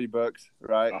the nerdy books,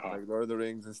 right? Like Lord of the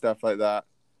Rings and stuff like that.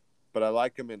 But I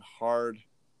like them in hard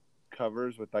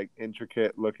covers with like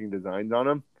intricate looking designs on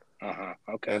them.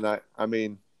 Okay. And I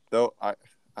mean, though I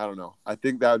don't know. I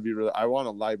think that would be really. I want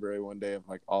a library one day of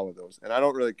like all of those, and I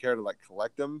don't really care to like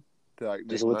collect them. To, like,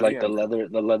 just with like the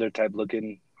leather type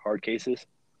looking hard cases.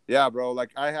 Yeah, bro.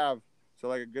 Like I have, so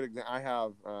like a good example. I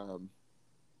have,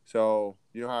 so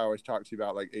you know how I always talk to you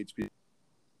about like HP.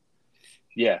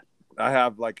 Yeah. I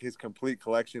have like his complete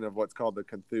collection of what's called the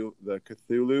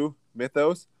Cthulhu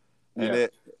mythos, and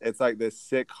it's like this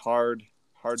sick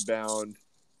hardbound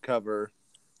cover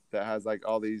that has like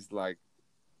all these like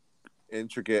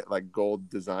intricate like gold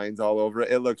designs all over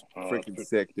it. It looks freaking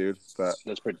sick, dude. But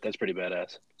that's pretty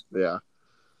badass. Yeah.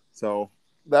 So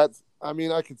I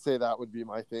mean, I could say that would be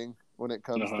my thing when it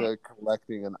comes to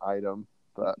collecting an item.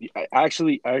 But I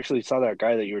actually saw that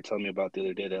guy that you were telling me about the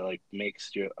other day that like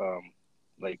makes your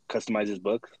like customizes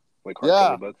books, like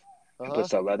hardcover books, and puts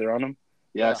that leather on them.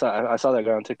 Yeah, I saw that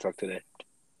guy on TikTok today.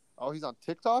 Oh, he's on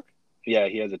TikTok? Yeah,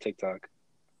 he has a TikTok.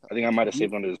 I think I might have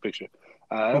saved one of his picture.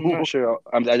 I'm not sure.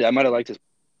 I might have liked his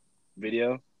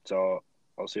video, so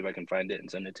I'll see if I can find it and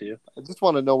send it to you. I just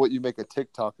want to know what you make a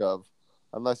TikTok of,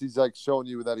 unless he's like showing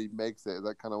you that he makes it. Is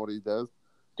that kind of what he does?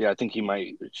 Yeah, I think he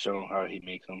might show how he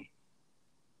makes them.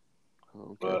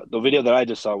 Okay. But the video that I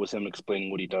just saw was him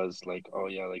explaining what he does. Like, oh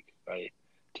yeah, like I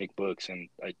take books and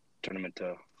I turn them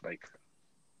into like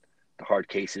the hard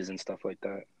cases and stuff like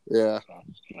that. Yeah.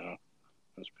 So,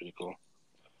 that's pretty cool.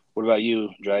 What about you,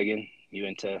 Dragon?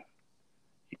 You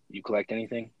collect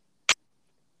anything?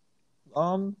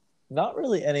 Not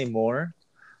really anymore.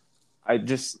 I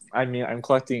mean, I'm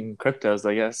collecting cryptos,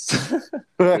 I guess.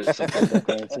 There's some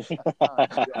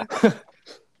cryptocurrency.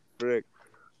 Frick.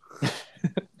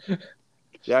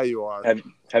 Yeah, you are.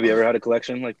 Have you ever had a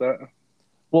collection like that?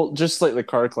 Well, just like the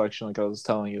card collection, like I was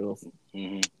telling you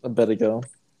Hmm. a bit ago.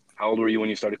 How old were you when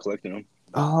you started collecting them?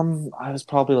 I was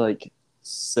probably like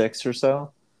 6 or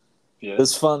so. Yeah. It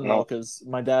was fun though No. because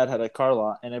my dad had a car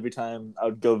lot, and every time I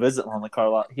would go visit him on the car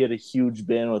lot, he had a huge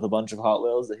bin with a bunch of Hot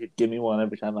Wheels that he'd give me one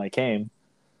every time I came.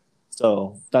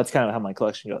 So that's kind of how my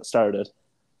collection got started.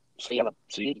 So you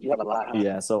have a lot. Huh?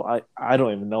 Yeah, so I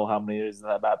don't even know how many is in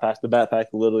that backpack. The backpack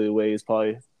literally weighs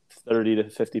probably 30 to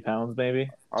 50 pounds, maybe.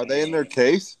 Are they in their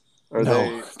case? Or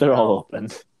No, they're all open.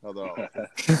 Oh, they're all open.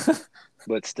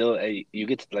 But still, hey, you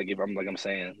get to, like I'm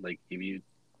saying, like if you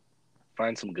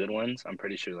find some good ones, I'm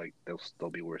pretty sure like they'll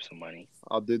be worth some money.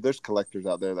 Oh, dude, there's collectors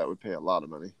out there that would pay a lot of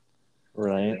money. They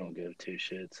Right. don't give two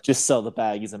shits. Just sell the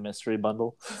bag as a mystery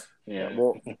bundle. Yeah.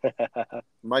 Well,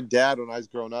 my dad, when I was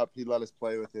growing up, he let us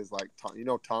play with his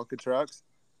Tonka trucks,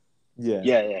 Yeah.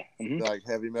 yeah. Mhm. like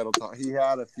heavy metal. He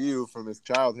had a few from his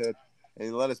childhood, and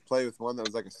he let us play with one that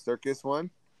was like a circus one,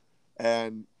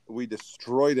 and we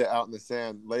destroyed it out in the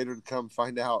sand. Later to come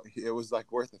find out, it was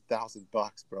like worth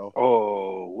 $1,000, bro.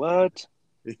 Oh, what?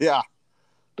 Yeah,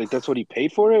 Like that's what he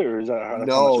paid for it, or is that how much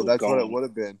no, it was that's what it going? would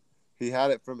have been. He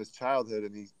had it from his childhood,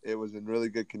 and it was in really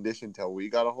good condition until we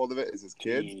got a hold of it as his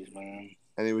kids, Jeez, man.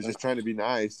 and he was just trying to be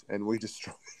nice, and we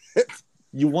destroyed it.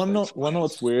 You want to know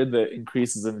what's weird that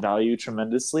increases in value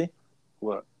tremendously?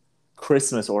 What?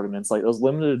 Christmas ornaments, like those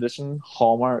limited edition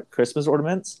Hallmark Christmas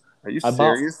ornaments. Are you I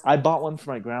serious? bought one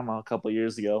for my grandma a couple of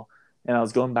years ago, and I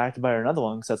was going back to buy her another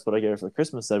one because that's what I get her for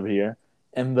Christmas every year.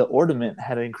 And the ornament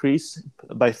had increased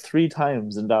by 3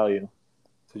 times in value.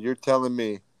 So you're telling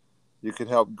me you could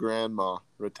help grandma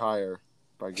retire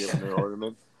by giving her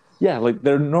ornament? Yeah, like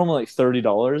they're normally like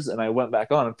 $30, and I went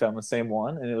back on and found the same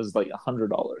one, and it was like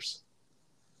 $100.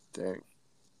 Dang,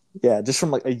 Yeah, just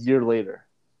from like a year later.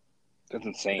 That's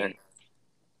insane.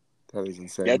 that is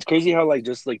insane. Yeah, it's crazy how like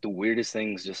just like the weirdest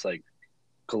things just like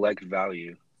collect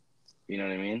value. You know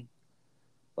what I mean?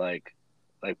 Like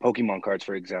Pokemon cards,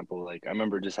 for example. Like I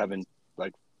remember just having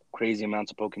like crazy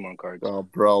amounts of Pokemon cards. Oh,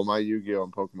 bro, my Yu-Gi-Oh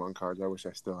and Pokemon cards. I wish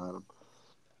I still had them.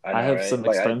 I I know, have right? some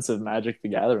Like, expensive Magic the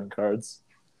Gathering cards.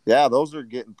 Yeah, those are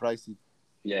getting pricey.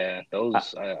 yeah,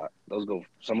 those go.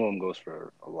 Some of them goes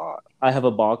for a lot. I have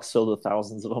a box filled with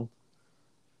thousands of them.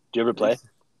 Do you ever play?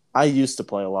 I used to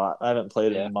play a lot. I haven't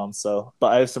played Yeah. in months, so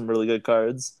but I have some really good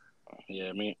cards.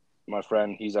 Yeah, my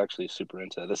friend, he's actually super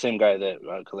into it. The same guy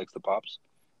that collects the pops.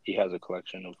 He has a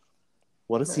collection of.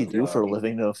 What does he do for a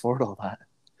living to afford all that?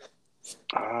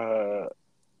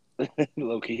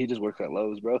 Low key, he just works at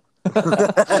Lowe's, bro.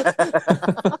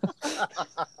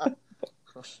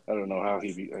 I don't know how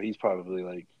he's probably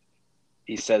like,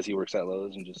 he says he works at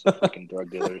Lowe's and just a freaking drug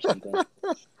dealer or something.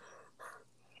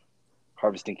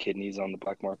 Harvesting kidneys on the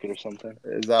black market or something.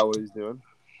 Is that what he's doing?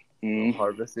 Mm.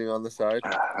 Harvesting on the side?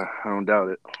 I don't doubt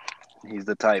it. He's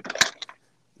the type.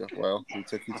 Well, he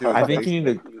took you to I his think you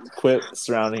need to quit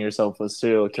surrounding yourself with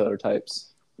serial killer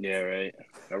types. Yeah, right.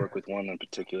 I work with one in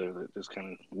particular that just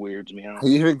kind of weirds me out.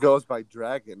 He even goes by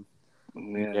Dragon.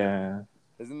 Yeah.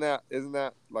 Isn't that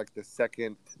like the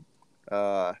second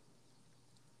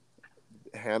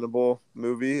Hannibal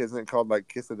movie? Isn't it called like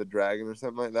Kiss of the Dragon or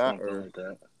something like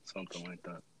that? Something like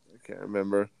that. I can't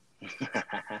remember.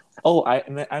 Oh, I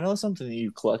know something that you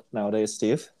collect nowadays,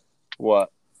 Steve.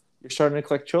 What? You're starting to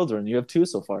collect children. You have 2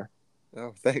 so far.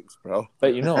 Oh, thanks, bro.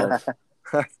 That you know of.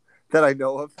 That I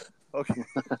know of. Okay.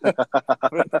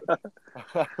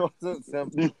 I wasn't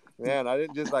simple. Man, I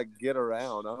didn't just like get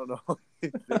around. I don't know what you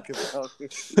think about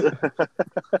it.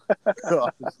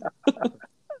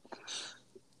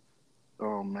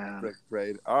 Oh man. Rick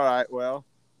Braid. All right, well,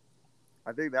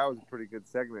 I think that was a pretty good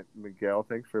segment, Miguel.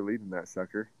 Thanks for leading that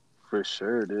sucker. For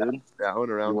sure, dude. Yeah, I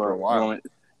went around for a while.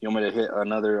 You want me to hit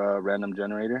another random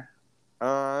generator?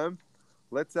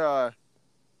 Let's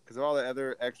because of all the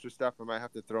other extra stuff I might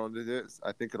have to throw into this,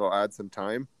 I think it'll add some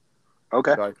time.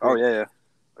 Okay. So Yeah.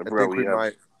 I think we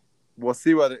might. We'll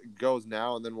see what it goes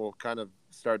now, and then we'll kind of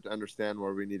start to understand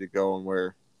where we need to go and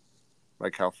where,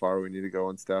 like, how far we need to go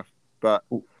and stuff. But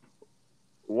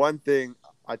one thing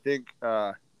I think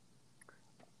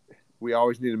we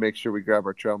always need to make sure we grab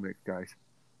our trail mix, guys.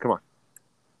 Come on.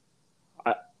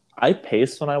 I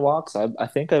pace when I walk, so I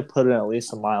think I put in at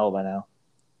least a mile by now.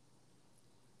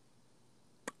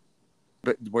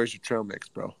 But where's your trail mix,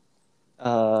 bro?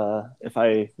 If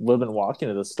I would have been walking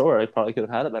to the store, I probably could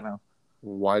have had it by now.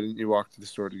 Why didn't you walk to the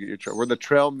store to get your trail? We're the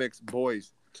Trail Mix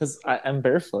boys. Because I'm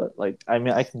barefoot. Like, I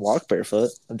mean, I can walk barefoot.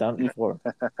 I've done it before.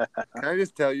 Can I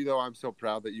just tell you, though, I'm so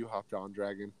proud that you hopped on,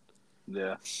 Dragon.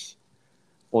 Yeah.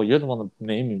 Well, you're the one that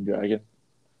named me Dragon.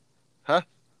 Huh?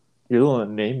 You're the one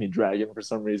that named me Dragon for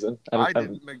some reason. I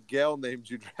didn't. Miguel named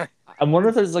you Dragon. I'm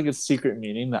wondering if there's like a secret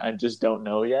meaning that I just don't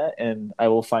know yet, and I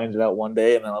will find it out one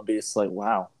day, and then I'll be just like,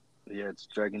 wow. Yeah, it's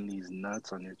dragging these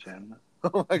nuts on your chin.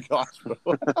 Oh my gosh, bro.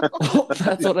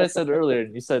 That's what I said earlier,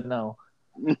 and you said no.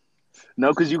 No,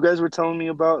 because you guys were telling me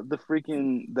about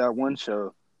that one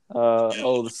show,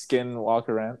 The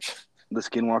Skinwalker Ranch. the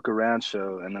Skinwalker Ranch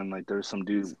show, and then like there's some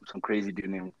crazy dude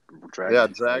named Dragon. Yeah,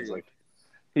 So Dragon. it's, like,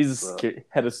 He's Well-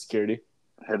 head of security.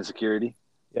 head of security.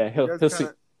 Yeah, You he'll guys see.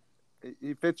 kinda-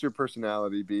 he fits your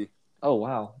personality, B. Oh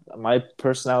wow, my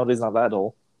personality's not that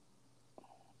dull.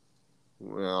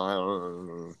 Well, I don't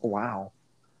know. Wow.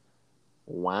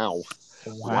 Wow.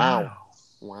 Wow.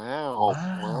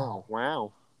 Wow. Wow.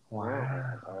 Wow.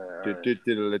 Wow.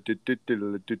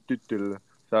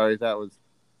 Sorry, that was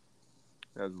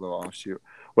a little offshoot.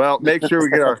 Well, make sure we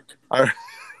get our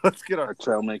let's get Our our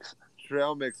trail mix.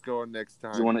 trail mix going next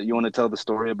time. You want to tell the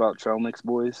story about Trail Mix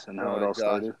Boys and how Oh it my all gosh.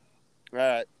 started? All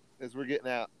right, as we're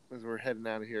heading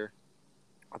out of here,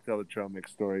 I'll tell the trail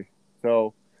mix story.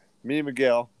 So, me and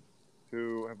Miguel,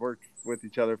 who have worked with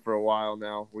each other for a while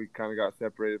now, we kind of got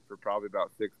separated for probably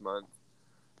about 6 months,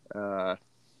 and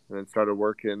then started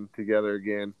working together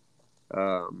again.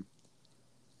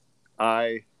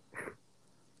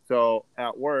 So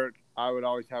at work, I would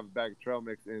always have a bag of trail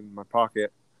mix in my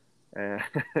pocket,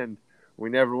 and we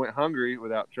never went hungry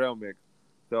without trail mix.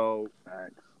 So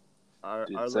Facts. our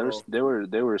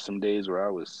Dude, there were some days where I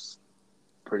was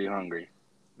pretty hungry.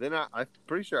 Then I'm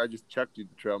pretty sure I just chucked you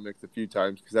the trail mix a few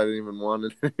times because I didn't even want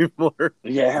it anymore.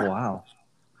 Yeah. Wow.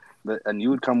 And you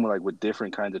would come with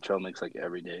different kinds of trail mix like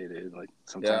every day, dude. Like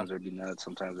sometimes there'd be nuts,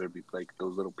 sometimes there'd be like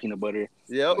those little peanut butter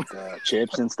Yep.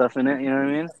 chips and stuff in it. You know what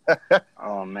I mean?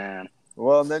 Oh man.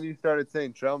 Well, and then you started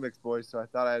saying trail mix boys, so I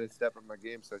thought I had to step up my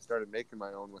game, so I started making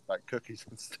my own with like cookies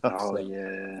and stuff. Oh so.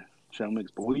 yeah, trail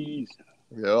mix boys.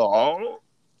 Yeah.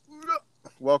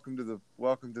 Welcome to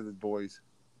the boys,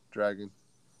 Dragon.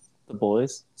 The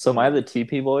boys. So am I the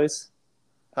TP boys?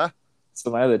 Huh? So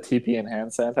am I the TP and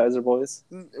hand sanitizer boys?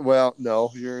 Well, no,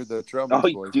 you're the trail mix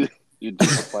Oh, boys. you do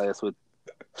supply us with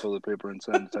toilet paper and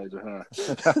sanitizer,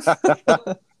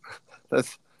 huh?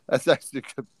 That's actually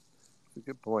a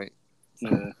good point.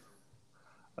 Yeah.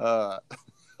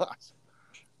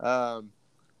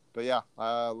 But yeah,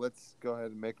 let's go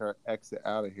ahead and make our exit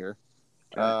out of here.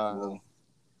 Okay,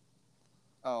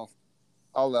 well,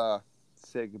 I'll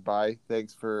say goodbye.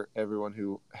 Thanks for everyone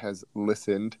who has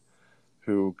listened,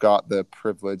 who got the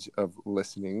privilege of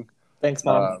listening. Thanks,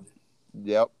 Mom.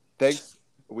 Yep. Thanks.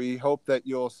 We hope that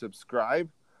you'll subscribe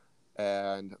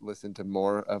and listen to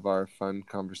more of our fun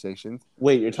conversations.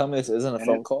 Wait, you're telling me this isn't a And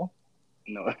phone call?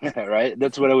 no, right?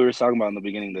 That's what we were talking about in the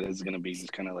beginning. That it's gonna be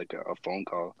just kind of like a phone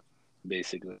call,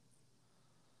 basically.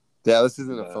 Yeah, this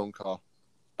isn't a phone call.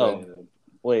 Oh,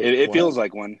 wait. It what? feels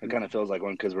like one. It kind of feels like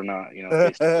one because we're not,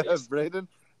 face to face. Braden,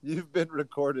 you've been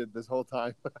recorded this whole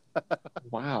time.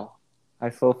 Wow. I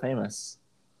feel famous.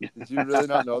 Did you really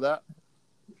not know that?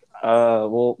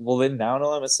 Will they now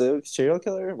know I'm a serial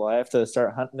killer? Will I have to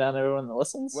start hunting down everyone that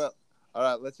listens? Well, all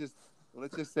right. Let's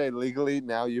just say legally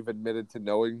now you've admitted to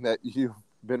knowing that you've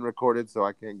been recorded, so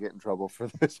I can't get in trouble for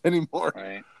this anymore.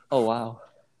 Right. Oh wow.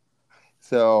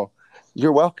 So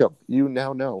you're welcome. You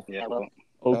now know. Yeah. Well,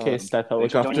 Okay, Steph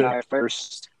Helicopter. our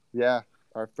first. Yeah,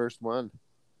 our first one.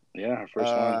 Yeah, our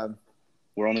first one. Um,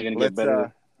 We're only gonna let's, get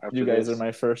better. After You guys this. are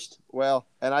my first. Well,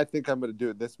 and I think I'm going to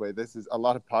do it this way. This is a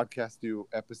lot of podcasts do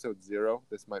episode 0.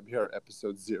 This might be our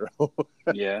episode 0.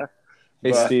 Yeah.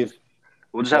 Hey, But- Steve.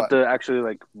 We'll just have to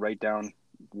actually write down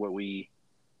what we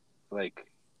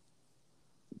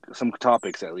some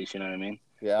topics at least. You know what I mean?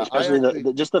 Yeah,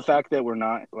 Especially just the fact that we're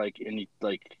not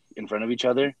in front of each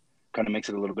other kind of makes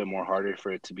it a little bit more harder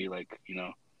for it to be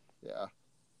yeah.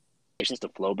 to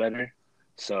flow better.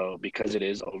 So because it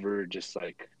is over just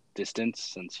distance,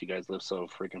 since you guys live so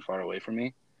freaking far away from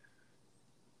me,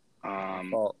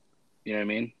 Well, you know what I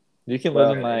mean? You can Well,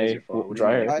 live in it is my your fault. We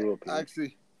dryer. didn't I grew up here.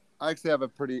 actually have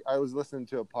I was listening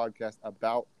to a podcast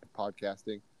about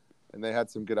podcasting, and they had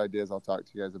some good ideas I'll talk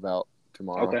to you guys about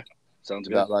tomorrow. Okay, sounds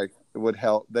good. That it would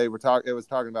help. It was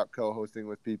talking about co-hosting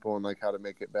with people and how to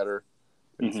make it better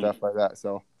and Mhm. stuff like that.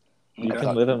 So You Okay.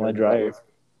 can live in my dryer.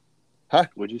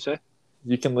 What'd you say?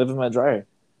 You can live in my dryer.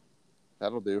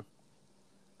 That'll do.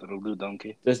 That'll do,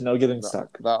 donkey. Therell no getting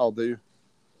stuck. That'll do.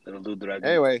 That'll do, dragon.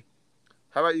 Anyway,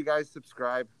 how about you guys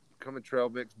subscribe? Become a Trail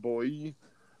Mix boy.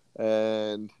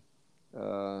 And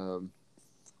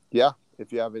yeah,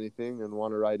 if you have anything and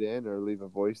want to write in or leave a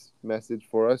voice message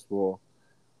for us, we'll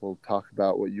talk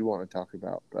about what you want to talk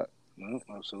about. But No,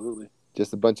 absolutely.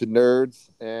 just a bunch of nerds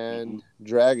and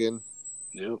Dragon.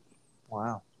 Yep.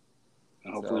 Wow.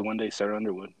 And hopefully So- one day Sarah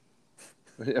Underwood.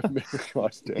 Yeah,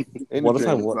 gosh dang. In What your if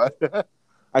I dreams, would? bud.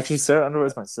 Actually, Sarah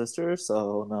Underwood's my sister,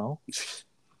 so no.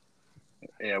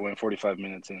 Yeah, I went 45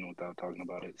 minutes in without talking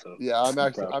about it. So Yeah, I'm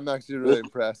actually really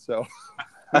impressed. So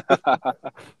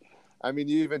I mean,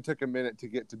 you even took a minute to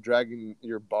get to dragging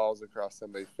your balls across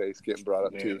somebody's face getting brought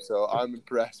up too. So I'm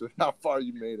impressed with how far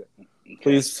you made it.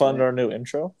 Please fund our new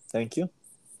intro. Thank you.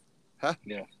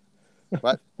 Yeah.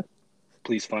 What?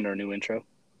 Please fund our new intro.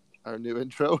 Our new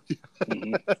intro.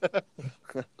 Mhm.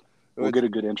 We'll get a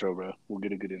good intro, bro. We'll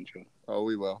get a good intro. Oh,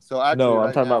 we will. So actually, No, I'm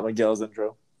right talking now, about Miguel's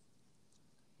intro.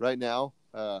 right now,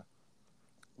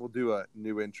 we'll do a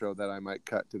new intro that I might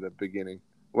cut to the beginning.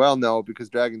 Well, no, because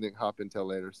Dragon didn't hop until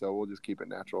later, so we'll just keep it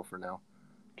natural for now.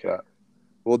 Okay.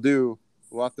 We'll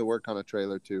have to work on a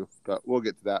trailer too, but we'll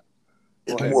get to that.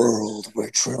 In Okay. a world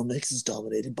where trail mix is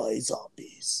dominated by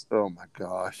zombies. Oh my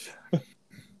gosh.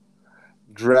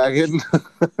 Dragon.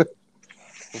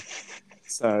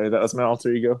 Sorry, that was my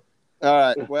alter ego. All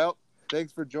right. Well,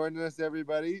 thanks for joining us,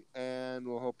 everybody, and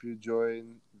we'll hope you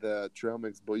join the Trail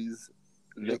Mix Boys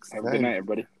next Have a time. good night,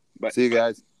 everybody. Bye. See you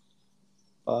guys.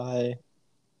 Bye.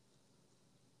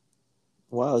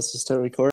 Wow, let's just start recording.